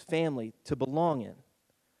place, this family to belong in,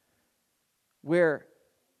 where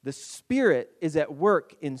the Spirit is at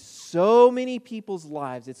work in so many people's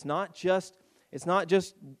lives. It's not just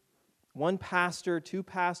one pastor, two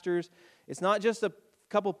pastors. It's not just a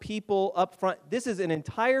couple people up front. This is an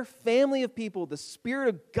entire family of people the Spirit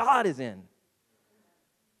of God is in.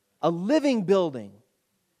 A living building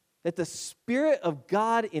that the Spirit of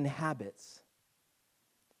God inhabits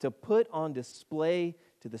to put on display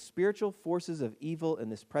to the spiritual forces of evil in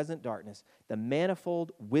this present darkness, the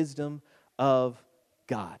manifold wisdom of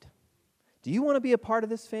God. Do you want to be a part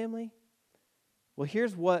of this family? Well,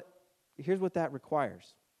 here's what that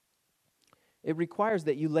requires. It requires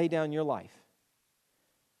that you lay down your life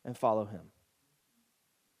and follow Him.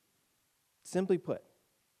 Simply put,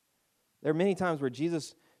 there are many times where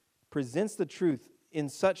Jesus presents the truth in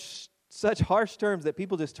such harsh terms that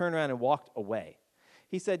people just turned around and walked away.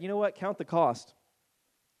 He said, you know what, count the cost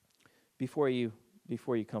before you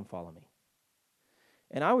come follow me.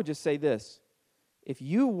 And I would just say this, if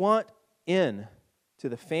you want in to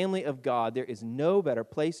the family of God, there is no better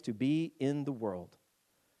place to be in the world.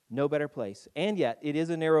 No better place. And yet, it is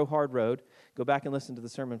a narrow, hard road. Go back and listen to the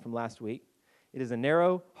sermon from last week. It is a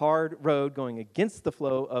narrow, hard road going against the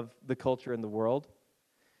flow of the culture in the world.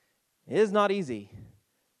 It is not easy,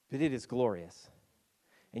 but it is glorious.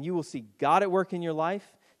 And you will see God at work in your life,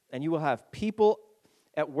 and you will have people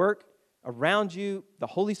at work around you, the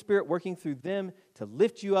Holy Spirit working through them to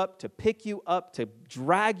lift you up, to pick you up, to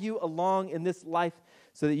drag you along in this life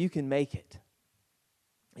so that you can make it.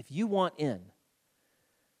 If you want in,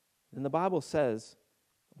 then the Bible says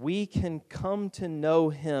we can come to know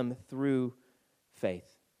Him through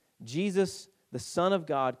faith. Jesus, the Son of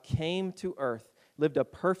God, came to earth, lived a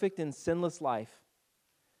perfect and sinless life,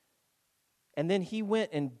 and then He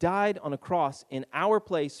went and died on a cross in our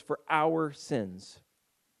place for our sins,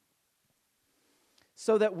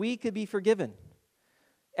 so that we could be forgiven.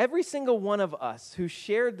 Every single one of us who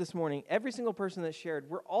shared this morning, every single person that shared,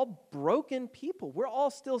 we're all broken people. We're all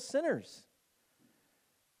still sinners.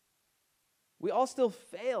 We all still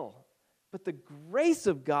fail. But the grace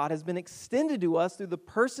of God has been extended to us through the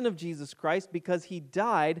person of Jesus Christ because He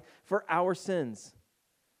died for our sins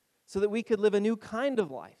so that we could live a new kind of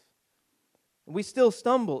life. We still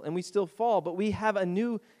stumble and we still fall, but we have a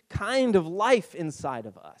new kind of life inside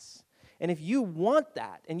of us. And if you want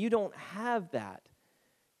that and you don't have that,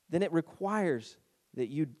 then it requires that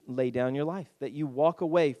you lay down your life, that you walk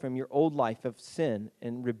away from your old life of sin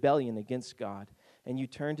and rebellion against God, and you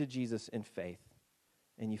turn to Jesus in faith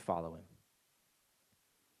and you follow him.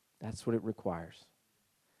 That's what it requires.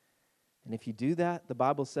 And if you do that, the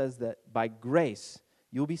Bible says that by grace,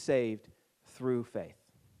 you'll be saved through faith.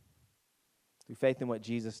 Through faith in what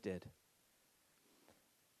Jesus did.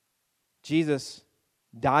 Jesus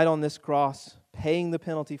died on this cross, paying the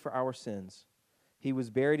penalty for our sins. He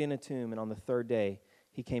was buried in a tomb, and on the third day,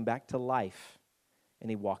 he came back to life,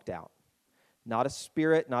 and he walked out. Not a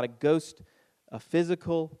spirit, not a ghost, a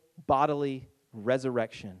physical, bodily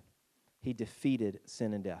resurrection. He defeated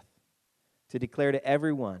sin and death. To declare to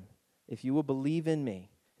everyone, if you will believe in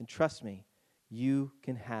me and trust me, you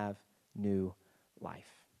can have new life.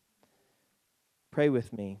 Pray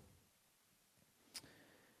with me.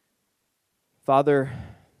 Father,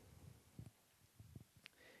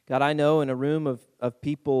 God, I know in a room of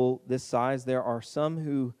people this size, there are some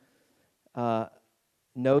who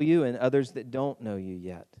know you and others that don't know you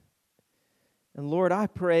yet. And Lord, I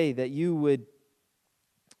pray that you would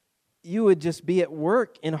just be at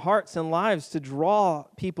work in hearts and lives to draw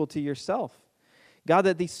people to yourself. God,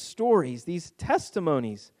 that these stories, these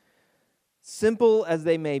testimonies, simple as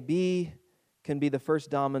they may be, can be the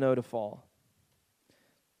first domino to fall.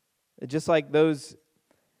 Just like those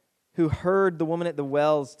who heard the woman at the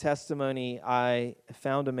well's testimony, I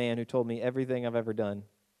found a man who told me everything I've ever done.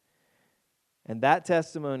 And that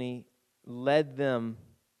testimony led them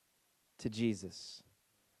to Jesus.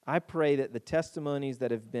 I pray that the testimonies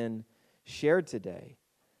that have been shared today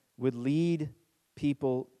would lead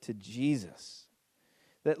people to Jesus.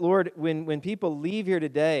 That, Lord, when people leave here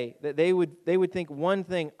today, that they would think one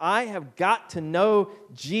thing: I have got to know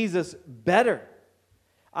Jesus better.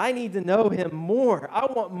 I need to know him more. I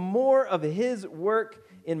want more of his work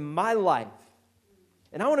in my life.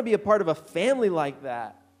 And I want to be a part of a family like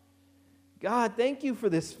that. God, thank you for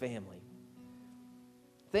this family.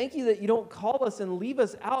 Thank you that you don't call us and leave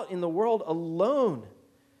us out in the world alone,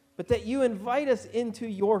 but that you invite us into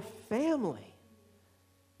your family.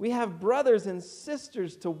 We have brothers and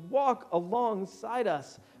sisters to walk alongside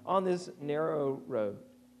us on this narrow road.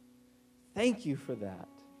 Thank you for that.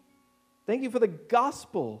 Thank you for the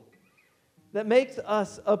gospel that makes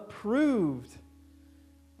us approved,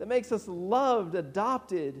 that makes us loved,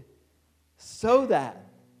 adopted, so that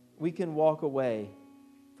we can walk away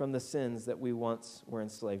from the sins that we once were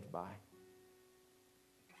enslaved by.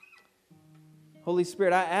 Holy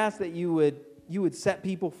Spirit, I ask that you would set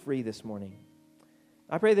people free this morning.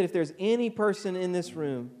 I pray that if there's any person in this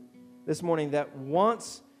room this morning that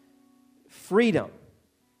wants freedom,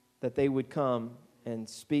 that they would come and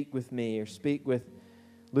speak with me or speak with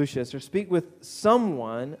Lucius or speak with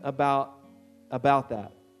someone about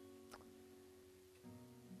that.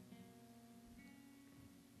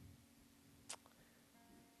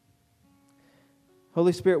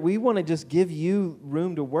 Holy Spirit, we want to just give you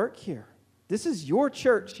room to work here. This is your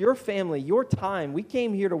church, your family, your time. We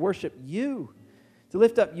came here to worship you, to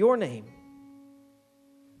lift up your name.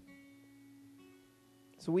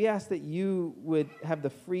 So we ask that you would have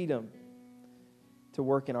the freedom to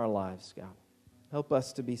work in our lives, God. Help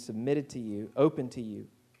us to be submitted to you, open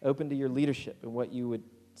to your leadership and what you would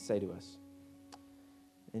say to us.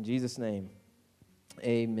 In Jesus' name,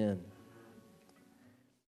 amen.